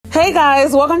Hey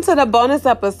guys, welcome to the bonus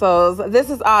episodes. This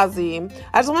is Ozzy.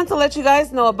 I just want to let you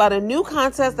guys know about a new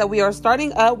contest that we are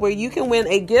starting up where you can win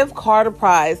a gift card or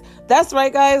prize. That's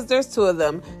right guys, there's two of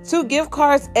them. 2 gift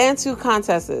cards and 2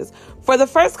 contests. For the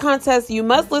first contest, you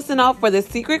must listen out for the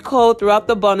secret code throughout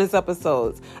the bonus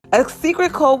episodes. A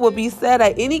secret code will be said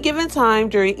at any given time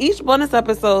during each bonus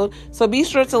episode, so be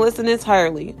sure to listen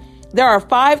entirely. There are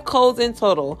 5 codes in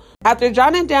total. After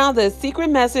jotting down the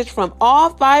secret message from all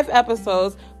 5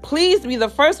 episodes, please be the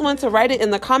first one to write it in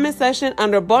the comment section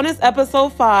under bonus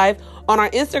episode 5 on our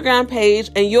Instagram page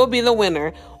and you'll be the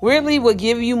winner. Weirdly, we'll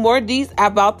give you more deets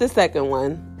about the second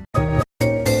one.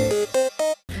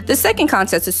 The second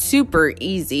contest is super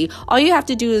easy. All you have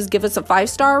to do is give us a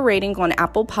 5-star rating on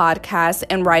Apple Podcasts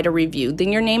and write a review.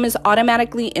 Then your name is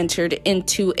automatically entered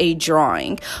into a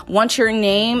drawing. Once your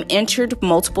name entered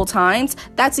multiple times,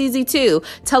 that's easy too.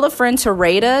 Tell a friend to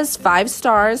rate us 5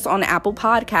 stars on Apple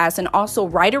Podcasts and also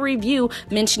write a review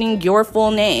mentioning your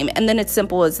full name. And then it's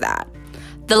simple as that.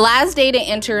 The last day to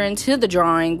enter into the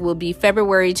drawing will be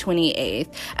February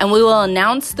 28th, and we will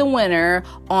announce the winner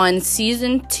on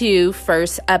Season 2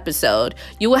 first episode.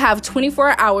 You will have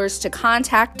 24 hours to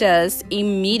contact us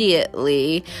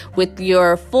immediately with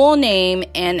your full name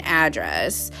and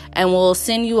address, and we'll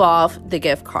send you off the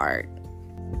gift card.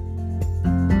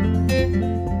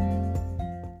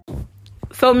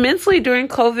 So mentally during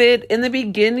COVID, in the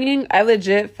beginning, I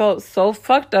legit felt so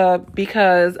fucked up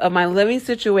because of my living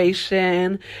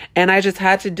situation. And I just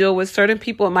had to deal with certain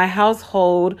people in my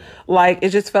household. Like, it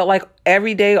just felt like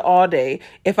every day, all day.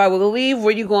 If I would leave,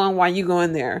 where you going? Why you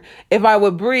going there? If I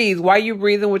would breathe, why you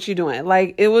breathing? What you doing?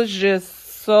 Like, it was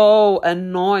just so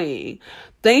annoying.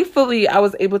 Thankfully, I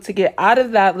was able to get out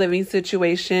of that living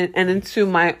situation and into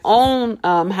my own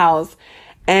house.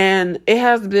 And it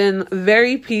has been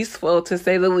very peaceful, to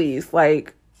say the least.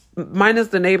 Like, minus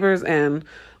the neighbors and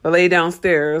the lady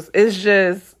downstairs.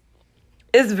 It's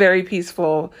very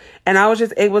peaceful. And I was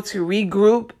just able to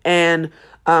regroup and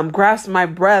grasp my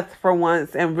breath for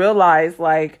once and realize,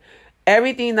 like,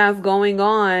 everything that's going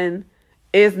on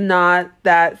is not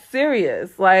that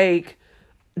serious. Like,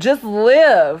 just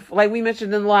live. Like we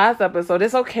mentioned in the last episode,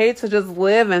 it's okay to just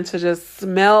live and to just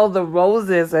smell the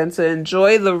roses and to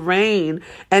enjoy the rain.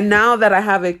 And now that I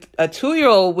have a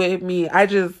 2-year-old with me, I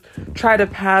just try to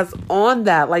pass on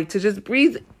that, like to just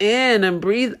breathe in and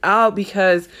breathe out,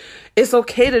 because it's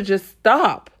okay to just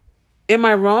stop. Am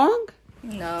I wrong?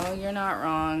 No, you're not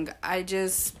wrong. I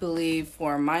just believe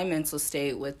for my mental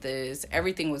state with this,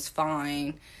 everything was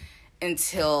fine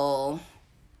until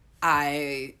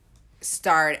I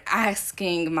start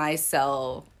asking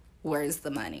myself, where's the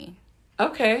money?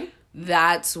 Okay.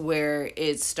 That's where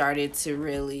it started to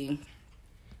really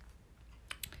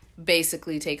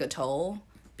basically take a toll,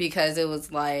 because it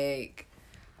was like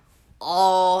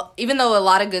even though a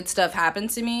lot of good stuff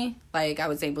happened to me, like I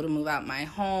was able to move out my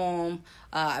home,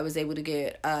 I was able to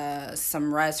get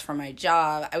some rest from my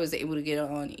job, I was able to get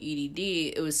on EDD,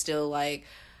 it was still like,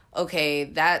 okay,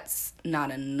 that's not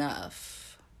enough.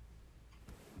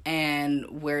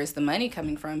 And where's the money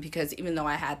coming from? Because even though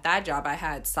I had that job, I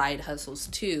had side hustles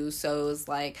too. So it was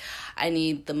like, I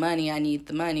need the money.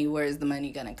 Where's the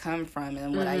money going to come from?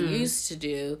 And what I used to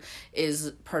do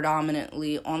is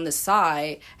predominantly on the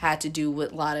side had to do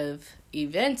with a lot of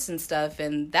events and stuff.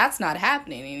 And that's not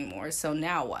happening anymore. So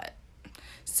now what?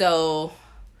 So,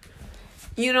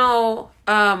 Bob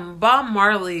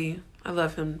Marley, I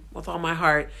love him with all my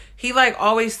heart. He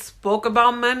always spoke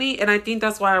about money, and I think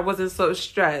that's why I wasn't so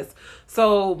stressed.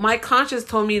 So my conscience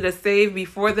told me to save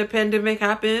before the pandemic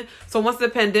happened. So once the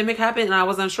pandemic happened and I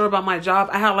was unsure about my job,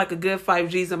 I had a good 5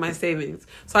 G's in my savings.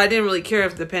 So I didn't really care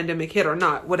if the pandemic hit or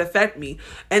not, would affect me.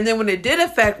 And then when it did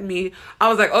affect me, I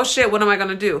was like, oh shit, what am I going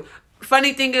to do?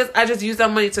 Funny thing is, I just used that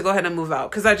money to go ahead and move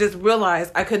out, because I just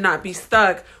realized I could not be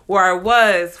stuck where I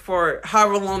was for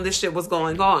however long this shit was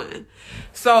going on.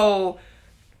 So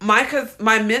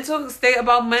my mental state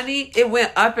about money, it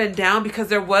went up and down, because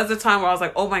there was a time where I was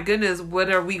like, oh my goodness, what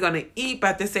are we going to eat?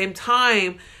 But at the same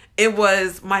time, it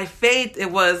was my faith.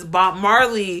 It was Bob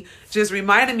Marley just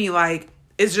reminded me,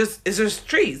 it's just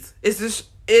trees. It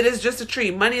is just a tree.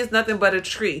 Money is nothing but a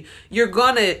tree. You're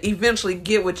going to eventually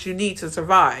get what you need to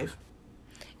survive.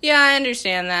 Yeah, I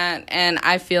understand that, and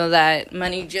I feel that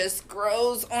money just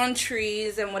grows on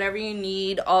trees, and whatever you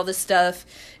need, all the stuff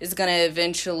is going to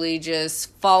eventually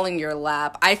just fall in your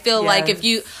lap. I feel like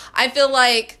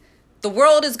the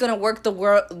world is going to work the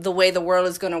way the world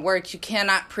is going to work. You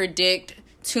cannot predict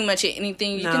too much of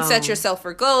anything. You can set yourself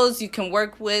for goals. You can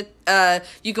work towards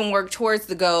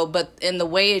the goal, but in the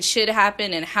way it should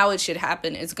happen and how it should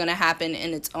happen is going to happen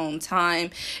in its own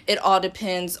time. It all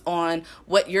depends on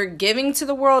what you're giving to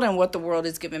the world and what the world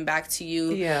is giving back to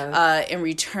you in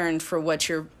return for what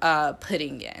you're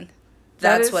putting in.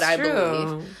 That's what I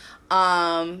believe.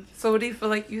 So what do you feel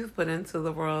like you've put into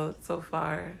the world so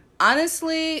far?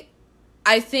 Honestly,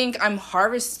 I think I'm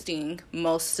harvesting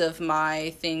most of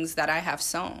my things that I have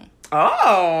sown.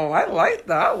 Oh, I like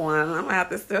that one. I'm gonna have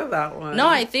to steal that one. No,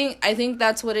 I think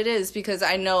that's what it is, because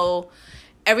I know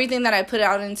everything that I put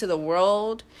out into the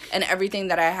world and everything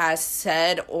that I had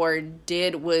said or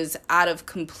did was out of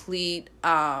complete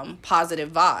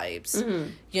positive vibes. Mm-hmm.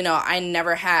 You know, I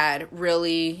never had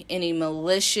really any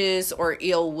malicious or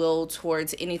ill will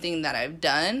towards anything that I've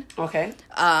done. Okay.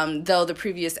 Though the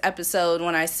previous episode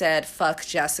when I said fuck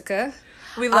Jessica.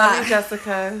 We love you,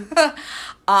 Jessica.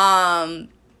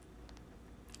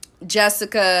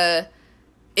 Jessica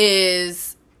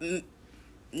is,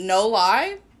 no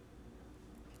lie,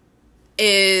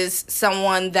 is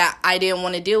someone that I didn't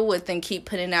want to deal with and keep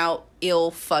putting out ill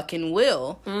fucking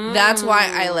will. That's why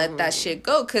I let that shit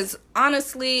go. Because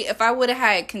honestly, if I would have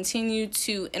had continued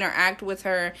to interact with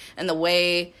her in the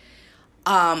way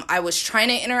I was trying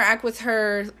to interact with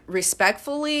her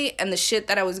respectfully, and the shit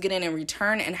that I was getting in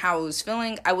return and how I was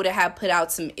feeling, I would have had put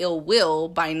out some ill will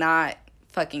by not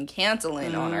fucking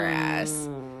canceling on her ass.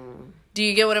 Do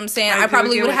you get what I'm saying? I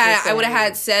probably would have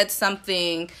had said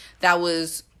something that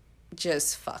was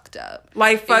just fucked up.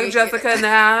 Like, fuck Jessica in the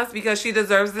ass because she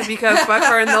deserves it, because fuck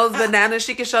her and those bananas.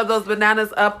 She can shove those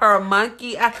bananas up her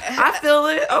monkey. I feel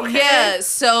it. Okay. Yeah,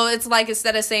 so it's like,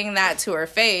 instead of saying that to her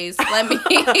face, let me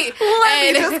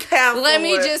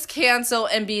just cancel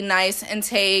and be nice and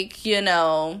take, you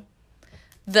know,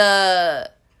 the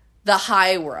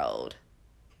high road.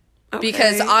 Okay.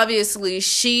 Because obviously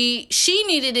she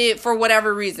needed it for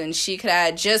whatever reason. She could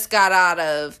have just got out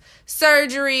of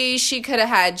surgery. She could have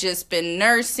had just been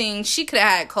nursing. She could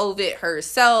have had COVID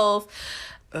herself.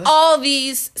 All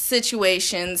these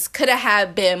situations could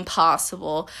have been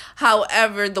possible.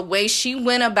 However, the way she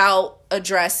went about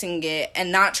addressing it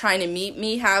and not trying to meet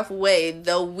me halfway,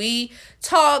 though we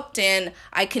talked and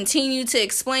I continued to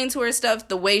explain to her stuff,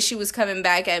 the way she was coming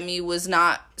back at me was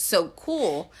not so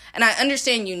cool. And I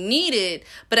understand you need it,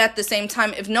 but at the same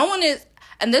time, if no one is,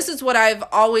 and this is what I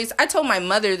told my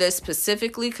mother this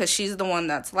specifically because she's the one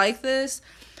that's like this,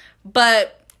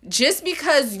 but just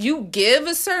because you give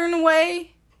a certain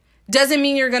way doesn't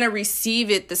mean you're going to receive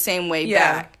it the same way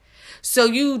back. So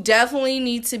you definitely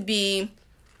need to be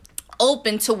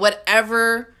open to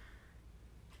whatever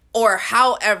or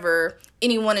however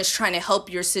anyone is trying to help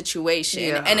your situation.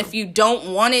 Yeah. And if you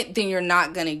don't want it, then you're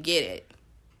not going to get it.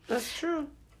 That's true.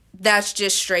 That's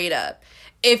just straight up.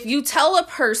 If you tell a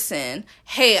person,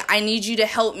 hey, I need you to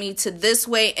help me to this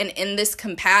way and in this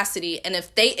capacity, and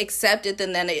if they accept it,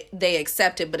 then they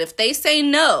accept it. But if they say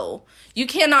no, you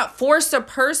cannot force a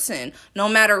person, no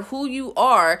matter who you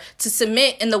are, to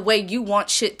submit in the way you want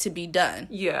shit to be done.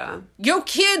 Yeah. Your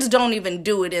kids don't even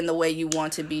do it in the way you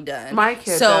want to be done. My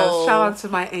kid does. Shout out to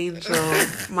my angel,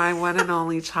 my one and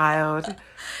only child.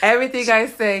 Everything I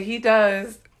say, he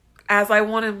does as I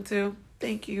want him to.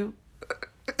 Thank you.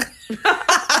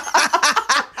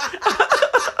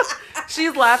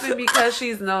 She's laughing because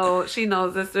she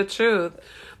knows it's the truth.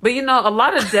 But you know, a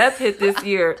lot of death hit this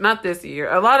year. Not this year.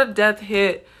 A lot of death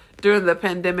hit during the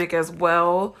pandemic as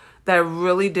well. That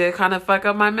really did kind of fuck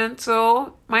up my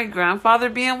mental. My grandfather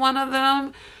being one of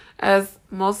them. As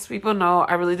most people know,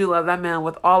 I really do love that man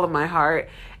with all of my heart.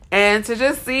 And to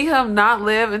just see him not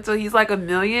live until he's like 1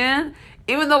 million,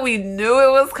 even though we knew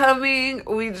it was coming,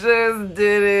 we just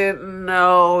didn't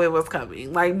know it was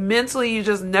coming. Like, mentally, you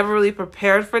just never really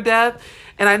prepared for death.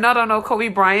 And I don't know Kobe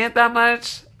Bryant that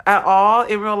much at all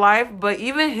in real life, but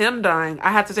even him dying,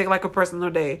 I had to take like a personal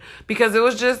day because it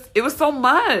was so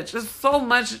much. It's so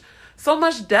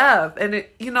much death. And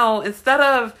it, you know, instead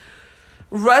of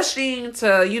rushing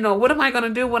to, you know, what am I going to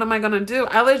do?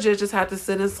 I legit just had to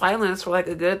sit in silence for like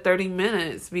a good 30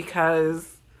 minutes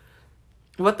because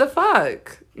what the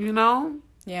fuck, you know?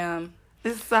 Yeah.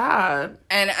 It's sad.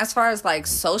 And as far as like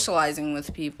socializing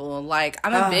with people, like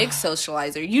I'm a big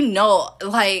socializer, you know,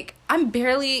 like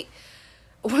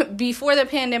before the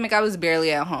pandemic, I was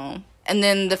barely at home. And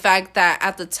then the fact that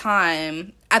at the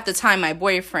time, my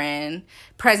boyfriend,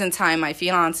 present time, my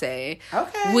fiance,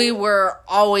 we were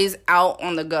always out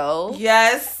on the go.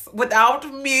 Yes,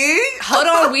 without me. Hold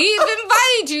on, we've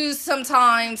invited you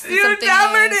sometimes. You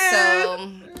never did.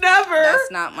 So never.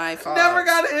 That's not my fault. Never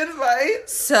got an invite.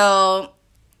 So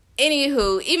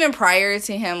Anywho, even prior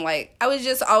to him, like, I was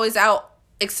just always out,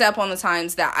 except on the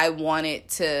times that I wanted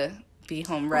to be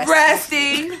home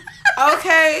resting.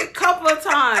 Okay, couple of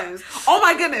times. Oh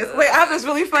my goodness. Wait, I have this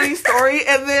really funny story,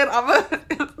 and then I'm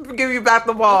gonna give you back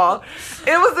the ball.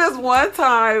 It was this one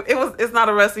time, it's not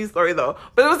a resting story though,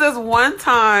 but it was this one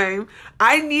time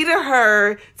I needed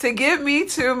her to get me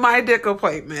to my dick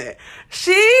appointment.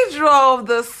 She drove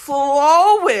the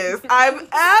slowest I've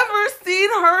ever seen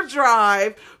her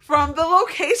drive from the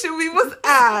location we was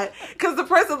at, because the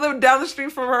person lived down the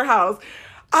street from her house.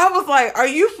 I was like, are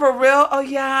you for real? Oh,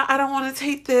 yeah, I don't want to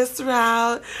take this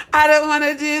route. I don't want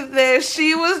to do this.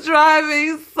 She was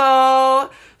driving so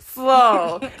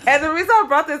slow. And the reason I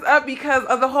brought this up because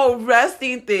of the whole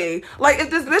resting thing. Like, if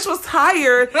this bitch was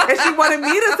tired and she wanted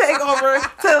me to take over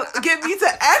to get me to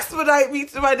expedite me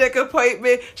to my dick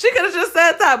appointment, she could have just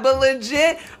said that. But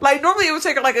legit, like, normally it would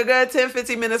take her like a good 10,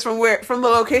 15 minutes from the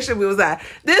location we was at.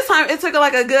 This time, it took her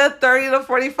like a good 30 to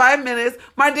 45 minutes.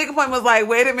 My dick appointment was like,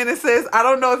 wait a minute, sis, I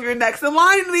don't know if you're next in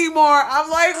line anymore. I'm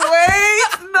like,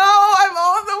 wait, no, I'm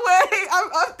on the way.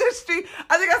 I'm up the street.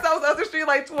 I think I said I was up the street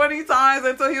like 20 times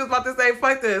until he was about to say,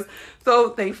 fuck this. So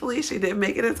thankfully she didn't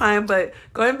make it in time. But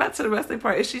going back to the resting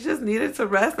part, if she just needed to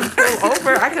rest and pull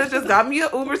over, I could have just got me an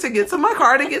Uber to get to my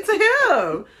car to get to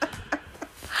him.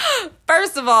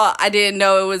 First of all, I didn't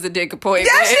know it was a dick appointment.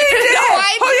 Yeah, she did. No,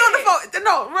 I who are you on the phone?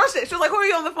 No, real shit. She was like, who are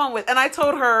you on the phone with? And I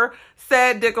told her,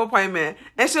 said dick appointment.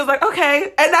 And she was like,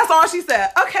 okay. And that's all she said.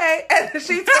 Okay. And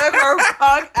she took her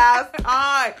fuck ass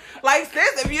time. Like,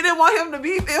 sis, if you didn't want him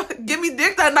to give me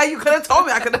dick that night, you could have told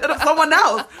me. I could have hit up someone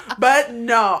else. But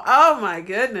no. Oh my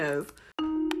goodness.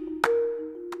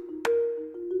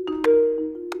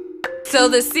 So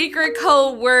the secret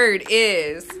code word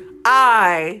is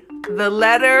I. The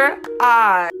letter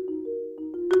I.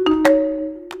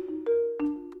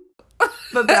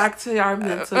 But back to our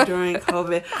mental during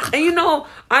COVID. And you know,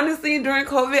 honestly, during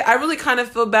COVID, I really kind of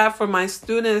feel bad for my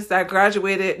students that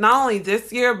graduated not only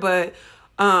this year, but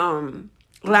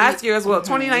last year as well,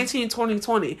 2019,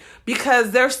 2020,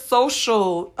 because their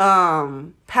social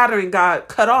pattern got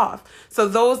cut off. So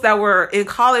those that were in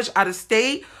college out of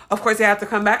state, of course, they have to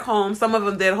come back home. Some of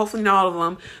them did, hopefully not all of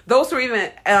them. Those who were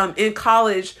even in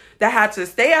college that had to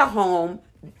stay at home,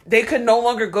 they could no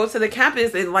longer go to the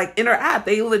campus and like interact.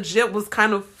 They legit was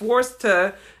kind of forced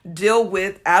to deal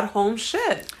with at-home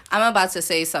shit. I'm about to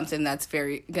say something that's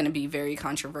going to be very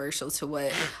controversial to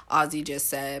what Ozzy just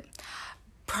said.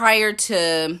 Prior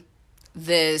to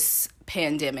this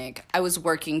pandemic, I was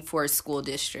working for a school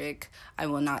district. I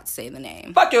will not say the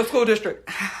name. Fuck your school district.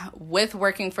 With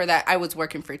working for that, I was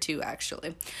working for two,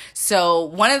 actually. So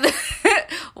one of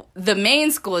the main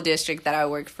school district that I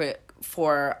worked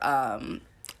for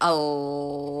a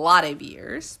lot of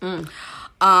years,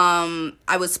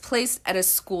 I was placed at a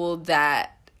school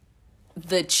that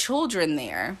the children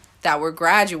there that were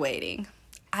graduating,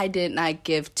 I did not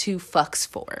give two fucks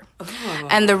for. Oh.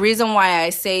 And the reason why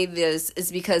I say this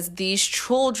is because these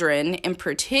children in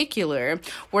particular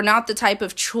were not the type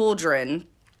of children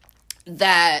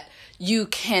that you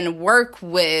can work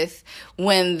with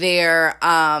when they're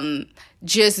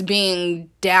just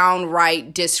being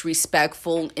downright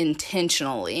disrespectful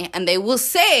intentionally. And they will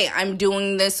say, I'm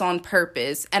doing this on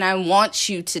purpose, and I want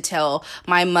you to tell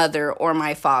my mother or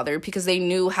my father, because they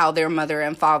knew how their mother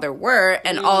and father were,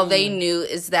 and all they knew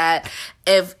is that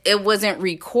if it wasn't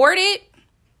recorded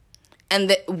and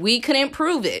that we couldn't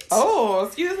prove it. Oh,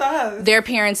 excuse us. Their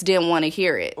parents didn't want to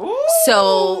hear it. Ooh.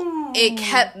 So it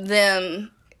kept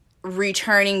them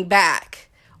returning back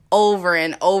over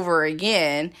and over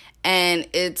again. And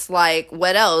it's like,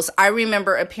 what else? I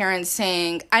remember a parent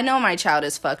saying, I know my child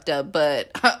is fucked up,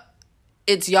 but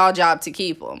it's y'all job to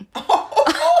keep them.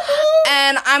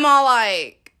 And I'm all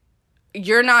like,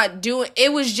 you're not doing...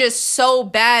 It was just so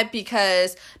bad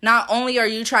because not only are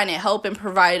you trying to help and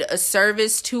provide a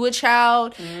service to a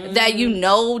child that you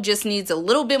know just needs a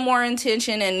little bit more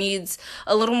attention and needs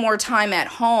a little more time at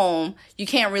home, you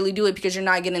can't really do it because you're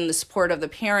not getting the support of the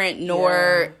parent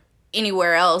nor...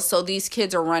 anywhere else. So these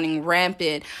kids are running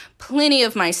rampant. Plenty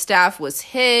of my staff was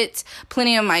hit.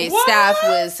 Plenty of my staff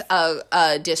was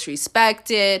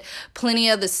disrespected. Plenty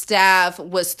of the staff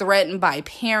was threatened by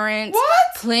parents.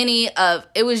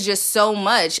 It was just so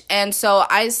much. And so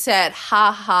I said,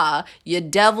 ha, you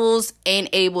devils ain't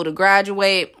able to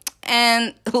graduate.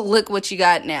 And look what you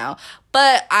got now.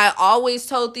 But I always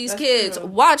told these kids, true.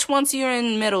 watch once you're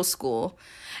in middle school.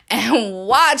 And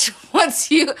watch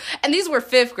once you... And these were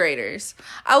 5th graders.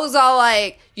 I was all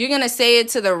like, you're going to say it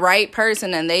to the right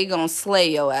person and they going to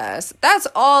slay your ass. That's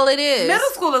all it is. Middle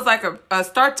school is like a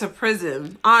start to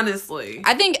prison, honestly.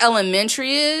 I think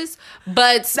elementary is,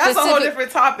 but... That's a whole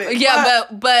different topic. Yeah,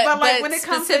 but like when it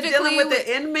comes to dealing with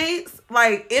the inmates,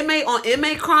 like inmate on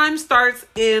inmate crime starts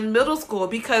in middle school,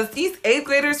 because these 8th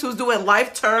graders who's doing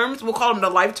life terms, we'll call them the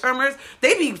life termers,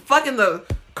 they be fucking the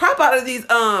crap out of these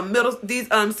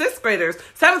 6th graders.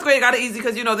 7th grader got it easy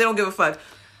because, you know, they don't give a fuck.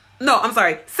 No, I'm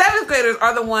sorry. 7th graders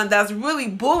are the one that's really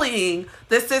bullying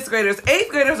the 6th graders. 8th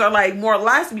graders are like more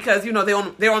lax because, you know,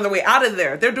 they're on their way out of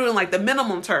there. They're doing like the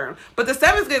minimum term. But the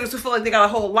 7th graders who feel like they got a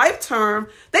whole life term,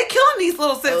 they killing these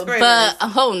little 6th graders. But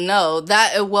no,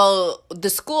 the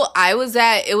school I was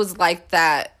at, it was like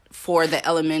that for the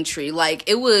elementary. Like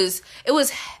it was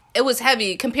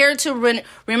heavy compared to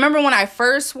remember when I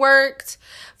first worked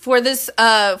for this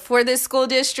school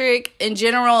district in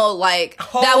general. Like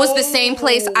that was the same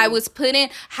place I was put in.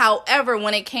 However,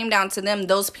 when it came down to them,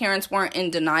 those parents weren't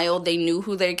in denial. They knew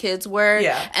who their kids were,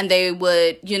 and they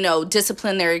would, you know,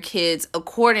 discipline their kids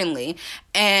accordingly.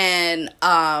 And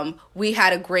we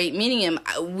had a great meeting, and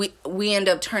we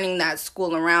ended up turning that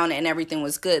school around, and everything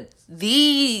was good.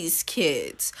 These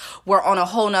kids were on a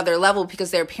whole nother level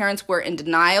because their parents were in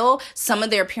denial. Some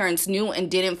of their parents knew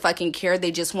and didn't fucking care.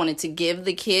 They just wanted to give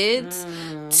the kids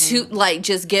to, like,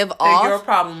 just give off. They're your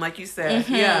problem, like you said.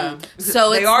 Mm-hmm. Yeah.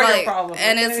 So they are your problem.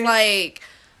 And it's like,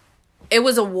 it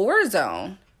was a war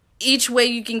zone. Each way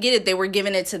you can get it, they were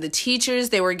giving it to the teachers.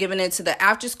 They were giving it to the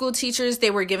after-school teachers. They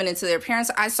were giving it to their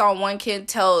parents. I saw one kid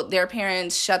tell their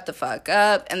parents, "Shut the fuck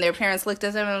up," and their parents looked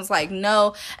at them and was like,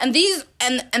 "No." And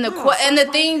the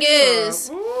thing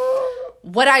is,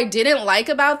 what I didn't like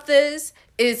about this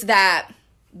is that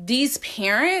these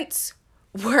parents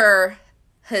were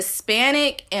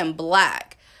Hispanic and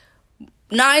Black.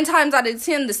 9 times out of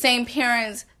 10, the same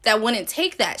parents that wouldn't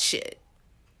take that shit.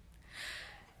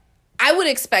 I would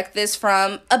expect this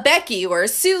from a Becky or a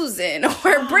Susan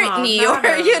or Brittany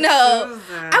or, you know,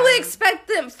 Susan. I would expect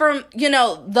them from, you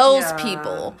know, those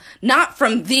people, not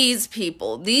from these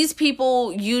people. These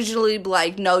people usually be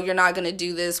like, no, you're not going to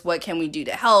do this. What can we do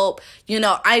to help? You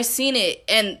know, I've seen it,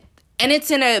 and it's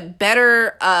in a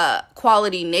better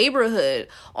quality neighborhood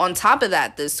on top of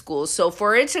that, this school. So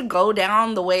for it to go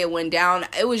down the way it went down,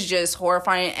 it was just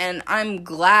horrifying. And I'm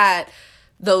glad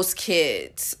those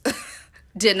kids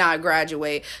did not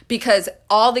graduate, because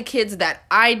all the kids that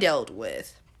I dealt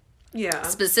with,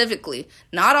 specifically,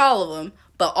 not all of them,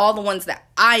 but all the ones that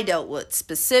I dealt with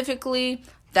specifically,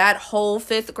 that whole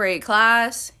 5th grade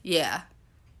class,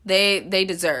 they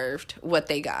deserved what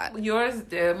they got. Yours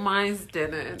did, mine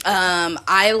didn't.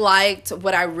 I liked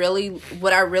what I really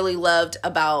loved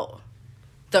about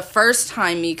the first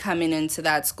time me coming into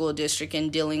that school district and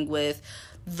dealing with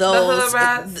those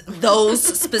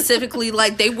specifically,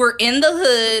 like, they were in the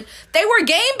hood, they were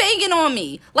game banging on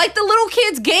me, like the little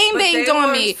kids game banged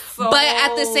on me, but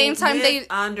at the same time they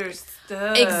understood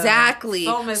exactly.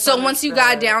 So once you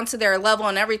got down to their level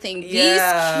and everything, these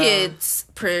kids,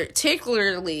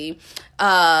 particularly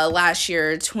last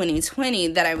year, 2020,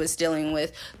 that I was dealing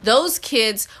with, those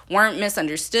kids weren't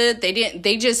misunderstood.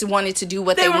 They just wanted to do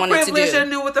what they wanted to do. And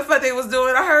knew what the fuck they was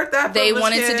doing. I heard that. They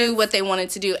wanted to do what they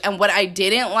wanted to do. And what I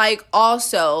didn't like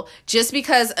also, just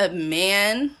because a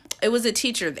man, it was a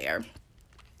teacher there,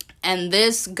 and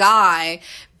this guy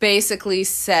basically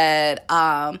said,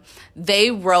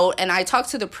 they wrote, and I talked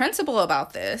to the principal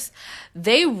about this,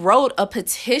 they wrote a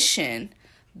petition.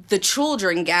 The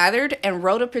children gathered and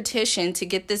wrote a petition to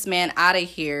get this man out of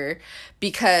here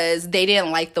because they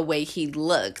didn't like the way he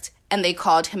looked, and they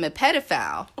called him a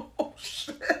pedophile. Oh,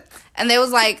 shit. And they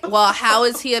was like, well, how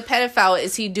is he a pedophile?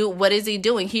 What is he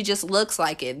doing? He just looks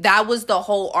like it. That was the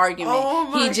whole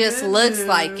argument. He just looks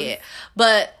like it.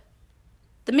 But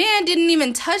the man didn't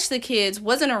even touch the kids,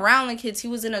 wasn't around the kids. He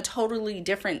was in a totally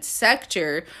different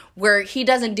sector where he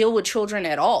doesn't deal with children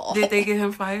at all. Did they get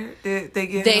him fired?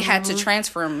 They had to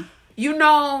transfer him. You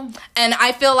know, and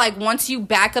I feel like once you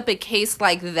back up a case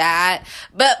like that,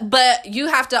 but you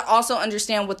have to also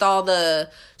understand, with all the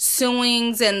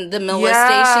suings and the molestations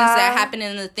that happen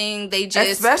in the thing, they just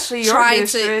especially your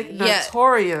district,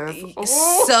 notorious.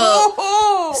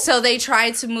 So they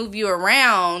try to move you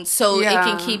around so it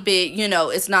can keep it, you know,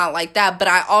 it's not like that. But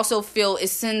I also feel it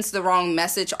sends the wrong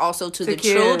message also to the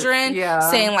children,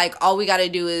 saying like, all we got to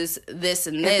do is this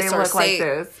and this, or say like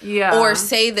this. Or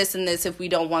say this and this if we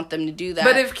don't want them to do that.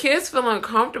 But if kids feel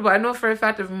uncomfortable, I know for a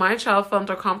fact if my child felt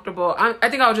uncomfortable, I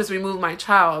think I would just remove my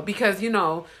child, because, you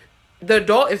know, the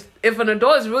adult, if an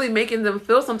adult is really making them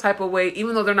feel some type of way,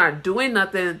 even though they're not doing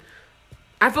nothing,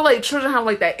 I feel like children have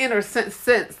like that inner sense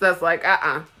that's like,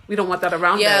 we don't want that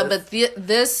around us. Yeah, but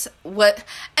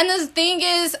and the thing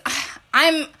is,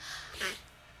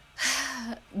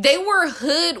 they were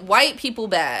hood white people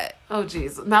bad. Oh,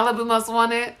 jeez. Malibu Most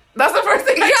Wanted. That's the first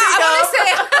thing I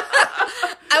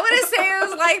want to say it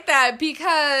was like that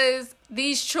because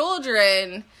these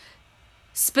children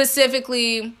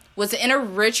specifically was in a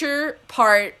richer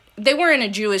part. They were in a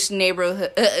Jewish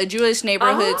neighborhood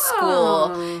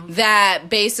school that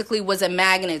basically was a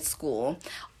magnet school.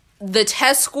 The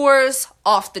test scores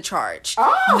off the chart.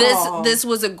 This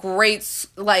was a great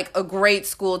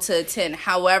school to attend.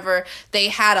 However, they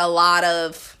had a lot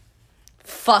of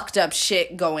fucked up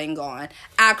shit going on,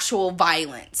 actual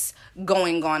violence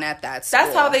going on at that school.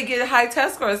 That's how they get high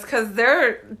test scores, because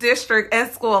their district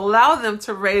and school allow them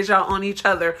to rage out on each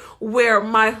other, where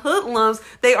my hoodlums,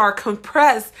 they are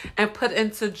compressed and put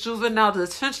into juvenile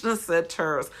detention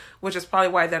centers, which is probably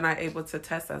why they're not able to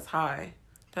test as high.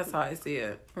 That's how I see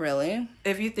it. Really?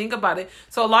 If you think about it.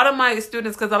 So a lot of my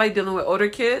students, because I like dealing with older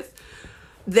kids,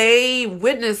 they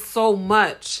witness so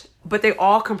much, but they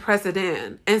all compress it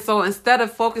in. And so instead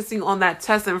of focusing on that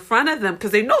test in front of them,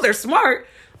 because they know they're smart,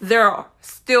 they're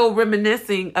still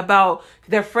reminiscing about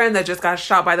their friend that just got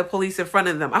shot by the police in front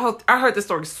of them. I heard this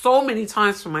story so many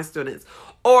times from my students.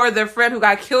 Or their friend who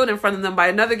got killed in front of them by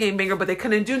another gangbanger, but they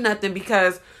couldn't do nothing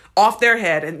because off their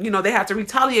head. And, they had to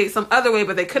retaliate some other way,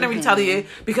 but they couldn't retaliate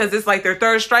because it's like their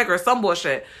third strike or some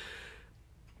bullshit.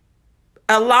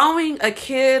 Allowing a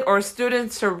kid or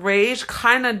student to rage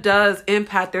kind of does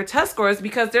impact their test scores,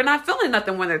 because they're not feeling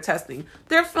nothing when they're testing.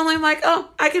 They're feeling like, oh,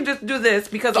 I can just do this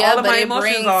because all of my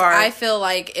emotions are. I feel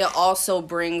like it also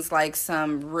brings like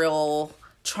some real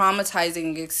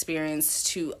traumatizing experience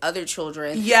to other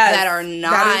children that are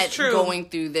not going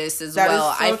through this as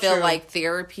well. I feel like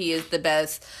therapy is the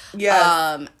best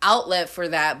outlet for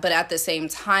that, but at the same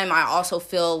time I also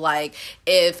feel like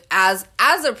if as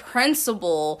a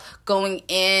principal going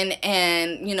in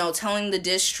and telling the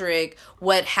district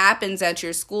what happens at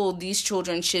your school, these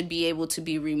children should be able to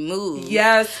be removed.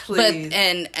 Yes, please. But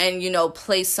and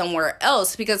placed somewhere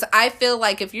else, because I feel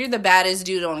like if you're the baddest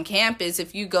dude on campus,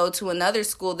 if you go to another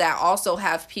school that also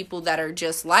have people that are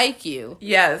just like you,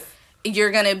 yes,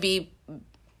 you're gonna be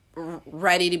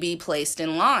ready to be placed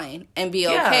in line and be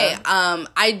okay.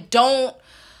 I don't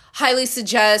highly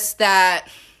suggest that.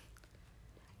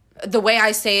 The way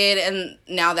I say it, and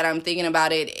now that I'm thinking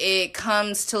about it, it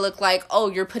comes to look like, oh,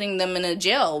 you're putting them in a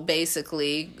jail,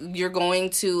 basically. You're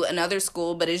going to another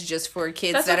school, but it's just for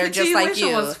kids that are just like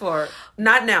you. Was for.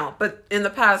 Not now, but in the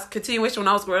past, continuation when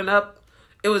I was growing up,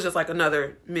 it was just like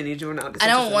another mini juvenile detention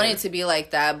I don't want it to be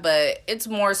like that, but it's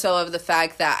more so of the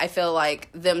fact that I feel like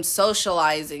them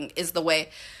socializing is the way.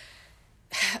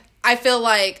 I feel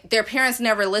like their parents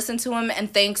never listened to them,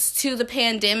 and thanks to the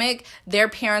pandemic, their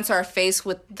parents are faced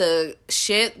with the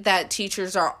shit that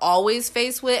teachers are always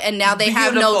faced with, and now they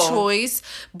have no choice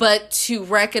but to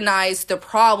recognize the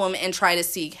problem and try to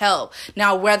seek help.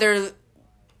 Now,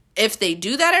 if they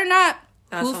do that or not,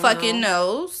 who fucking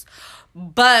knows?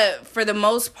 But for the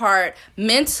most part,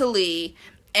 mentally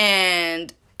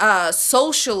and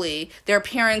socially, their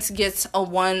parents gets a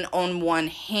one-on-one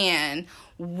hand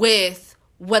with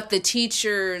what the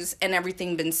teachers and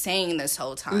everything been saying this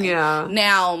whole time. Yeah.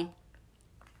 Now,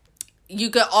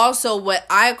 you could also, what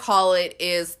I call it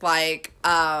is like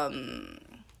an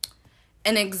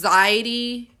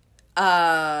anxiety,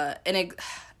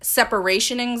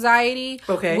 separation anxiety.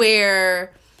 Okay.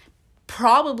 Where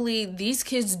probably these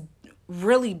kids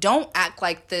really don't act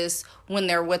like this when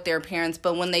they're with their parents,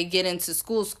 but when they get into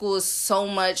school is so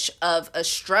much of a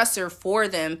stressor for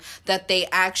them that they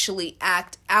actually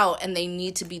act out, and they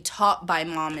need to be taught by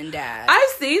mom and dad. I've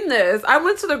seen this. I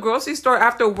went to the grocery store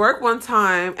after work one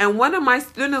time, and one of my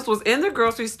students was in the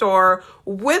grocery store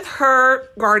with her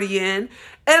guardian,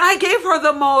 and I gave her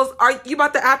the most, are you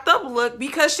about to act up look,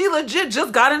 because she legit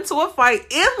just got into a fight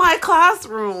in my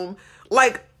classroom,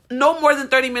 like no more than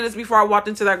 30 minutes before I walked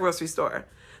into that grocery store.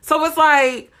 So it's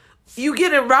like, you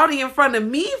getting rowdy in front of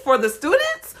me for the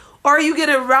students? Or are you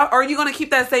are you going to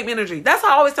keep that same energy? That's how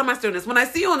I always tell my students. When I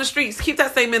see you on the streets, keep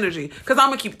that same energy. Because I'm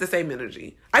going to keep the same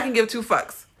energy. I can give two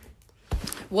fucks.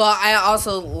 Well, I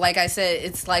also, like I said,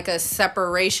 it's like a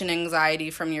separation anxiety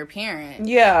from your parent.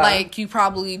 Yeah. Like, you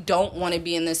probably don't want to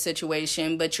be in this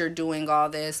situation, but you're doing all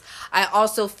this. I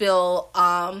also feel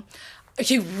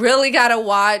you really got to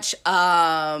watch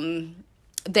the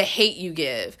hate you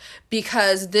give.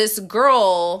 Because this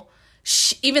girl,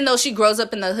 even though she grows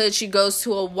up in the hood, she goes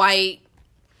to a white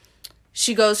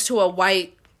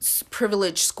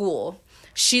privileged school.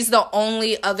 She's the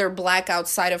only other black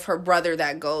outside of her brother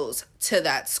that goes to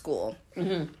that school.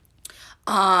 Mm-hmm.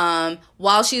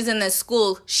 While she's in this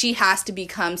school, she has to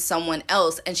become someone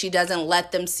else, and she doesn't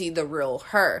let them see the real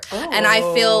her. Oh. And I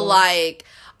feel like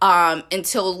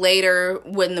until later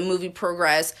when the movie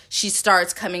progresses, she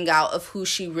starts coming out of who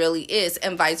she really is,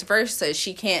 and vice versa.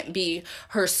 She can't be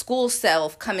her school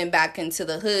self coming back into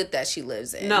the hood that she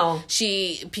lives in. No.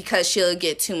 Because she'll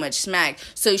get too much smack.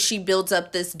 So she builds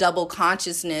up this double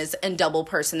consciousness and double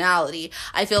personality.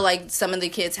 I feel like some of the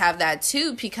kids have that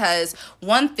too, because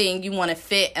one thing, you want to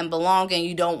fit and belong, and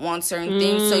you don't want certain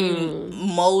things, so you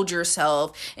mold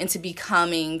yourself into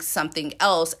becoming something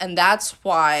else. And that's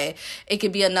why it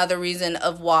could be another reason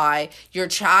of why your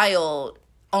child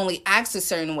only acts a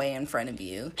certain way in front of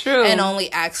you. True. And only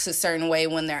acts a certain way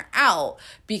when they're out,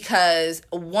 because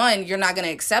one, you're not going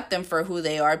to accept them for who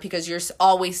they are, because you're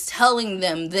always telling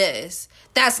them this.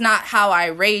 That's not how I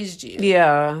raised you.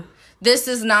 Yeah. This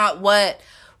is not what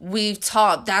we've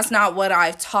taught. That's not what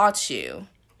I've taught you.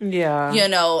 Yeah. You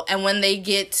know, and when they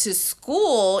get to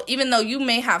school, even though you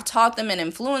may have taught them and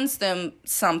influenced them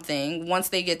something, once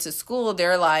they get to school,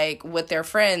 they're like with their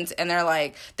friends, and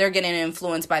they're getting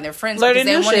influenced by their friends because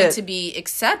they want it to be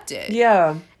accepted.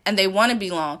 Yeah. And they want to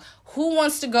belong. Who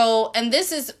wants to go, and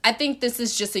I think this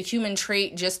is just a human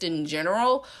trait just in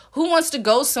general. Who wants to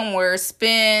go somewhere,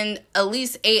 spend at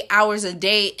least 8 hours a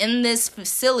day in this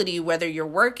facility, whether you're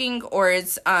working or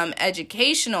it's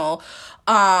educational,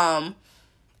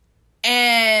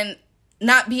 and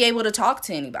not be able to talk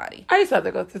to anybody? I used to have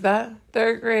to go through that.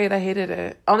 Third grade, I hated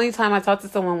it. Only time I talked to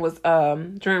someone was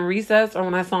during recess, or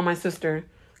when I saw my sister.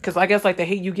 Because I guess, like, the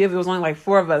hate you give, it was only, like,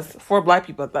 4 black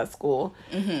people at that school.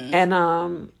 Mm-hmm.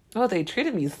 And, they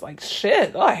treated me like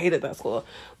shit. Oh, I hated that school.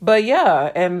 But,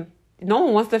 yeah, and no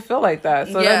one wants to feel like that.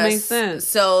 So that makes sense.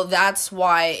 So that's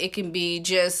why it can be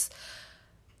just...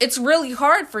 It's really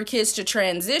hard for kids to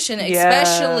transition,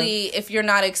 especially if you're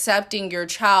not accepting your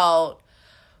child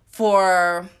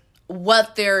for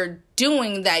what they're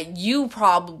doing that you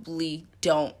probably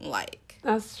don't like.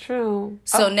 That's true.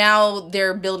 So now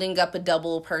they're building up a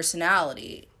double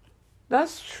personality.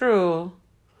 That's true.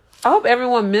 I hope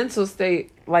everyone's mental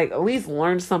state, like, at least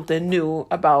learned something new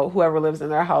about whoever lives in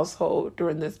their household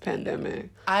during this pandemic.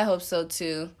 I hope so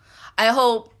too. I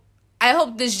hope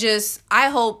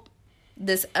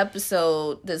this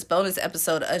episode, this bonus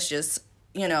episode, us just,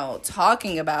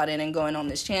 talking about it and going on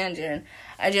this tangent,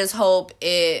 I just hope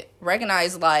it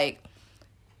recognized, like,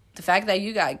 the fact that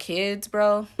you got kids,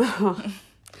 bro.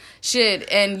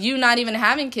 Shit, and you not even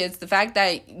having kids, the fact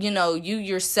that, you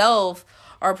yourself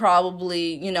are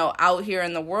probably, out here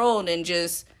in the world, and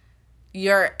just,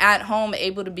 you're at home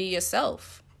able to be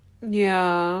yourself.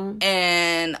 Yeah.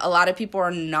 And a lot of people are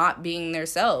not being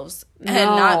themselves, and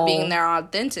not being their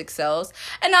authentic selves,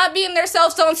 and not being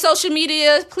themselves on social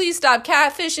media. Please stop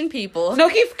catfishing people. No,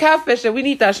 keep catfishing. We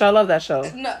need that show. I love that show.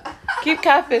 No. Keep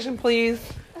catfishing, please.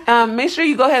 Make sure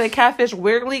you go ahead and catfish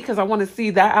weirdly, because I want to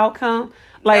see that outcome.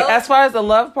 Like, as far as the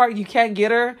love part, you can't get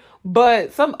her.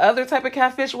 But some other type of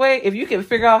catfish way, if you can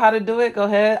figure out how to do it, go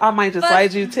ahead. I might just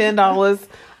slide you $10.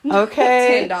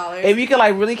 Okay? $10. If you can,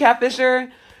 like, really catfish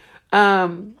her.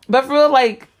 But for real,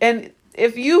 like, and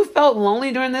if you felt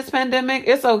lonely during this pandemic,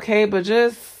 it's okay, but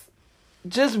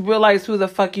just realize who the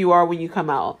fuck you are when you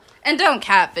come out. And don't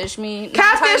catfish me.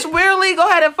 Catfish weirdly. Go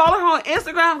ahead and follow her on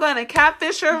Instagram. Go ahead and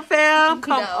catfish her, fam.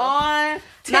 Come on.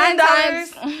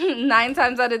 $10. 9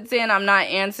 times out of 10, I'm not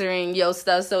answering your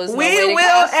stuff, so it's no we way to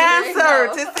will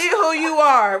answer to see who you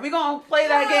are. We gonna play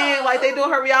that game like they do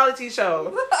her reality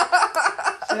show.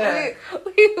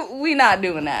 We not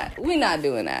doing that. We not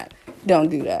doing that. Don't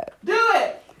do that. Do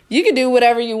it. You can do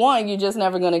whatever you want. You're just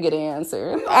never gonna get an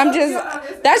answer.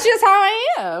 That's just how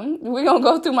I am. We're gonna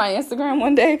go through my Instagram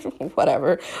one day.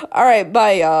 Whatever. All right.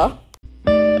 Bye, y'all.